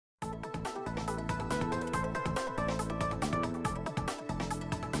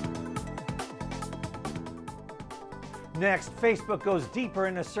Next, Facebook goes deeper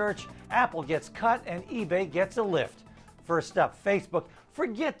into search, Apple gets cut, and eBay gets a lift. First up, Facebook.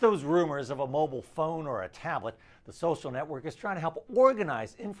 Forget those rumors of a mobile phone or a tablet. The social network is trying to help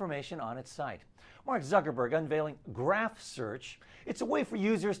organize information on its site. Mark Zuckerberg unveiling Graph Search. It's a way for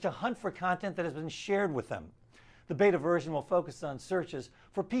users to hunt for content that has been shared with them. The beta version will focus on searches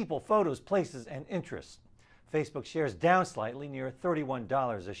for people, photos, places, and interests. Facebook shares down slightly, near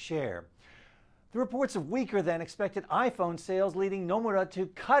 $31 a share. The reports of weaker than expected iPhone sales leading Nomura to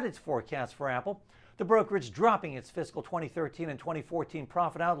cut its forecast for Apple. The brokerage dropping its fiscal 2013 and 2014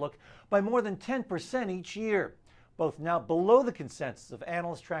 profit outlook by more than 10% each year, both now below the consensus of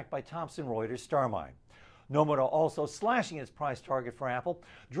analysts tracked by Thomson Reuters Starmine. Nomura also slashing its price target for Apple,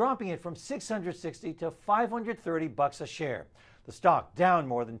 dropping it from $660 to $530 a share. The stock down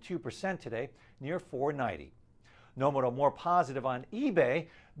more than 2% today, near $490. Nomura more positive on eBay,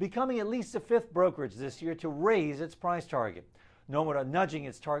 becoming at least the fifth brokerage this year to raise its price target. Nomura nudging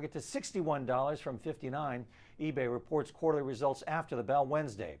its target to $61 from $59. eBay reports quarterly results after the bell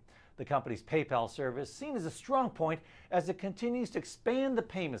Wednesday. The company's PayPal service seen as a strong point as it continues to expand the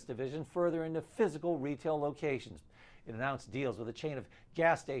payments division further into physical retail locations. It announced deals with a chain of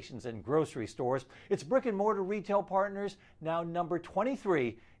gas stations and grocery stores. Its brick-and-mortar retail partners now number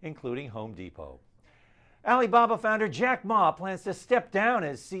 23, including Home Depot. Alibaba founder Jack Ma plans to step down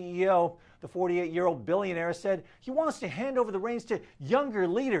as CEO. The 48-year-old billionaire said he wants to hand over the reins to younger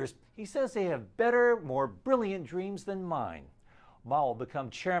leaders. He says they have better, more brilliant dreams than mine. Ma will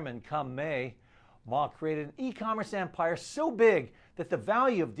become chairman come May. Ma created an e-commerce empire so big that the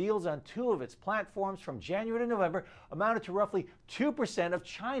value of deals on two of its platforms from January to November amounted to roughly 2% of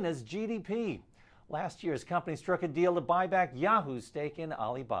China's GDP. Last year, his company struck a deal to buy back Yahoo's stake in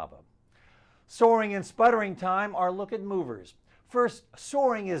Alibaba. Soaring and sputtering time, our look at movers. First,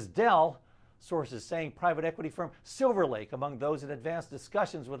 soaring is Dell. Sources saying private equity firm Silver Lake among those in advanced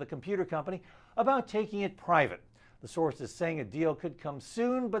discussions with a computer company about taking it private. The source is saying a deal could come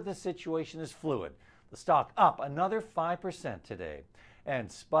soon, but the situation is fluid. The stock up another 5% today. And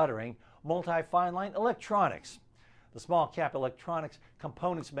sputtering, Multi-Fine Line Electronics. The small-cap electronics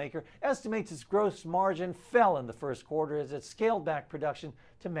components maker estimates its gross margin fell in the first quarter as it scaled back production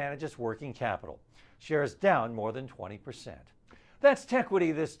to manage its working capital. Shares down more than 20%. That's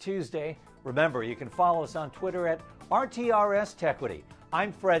Techquity this Tuesday. Remember, you can follow us on Twitter at RTRS Techquity.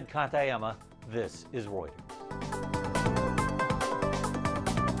 I'm Fred Katayama. This is Reuters.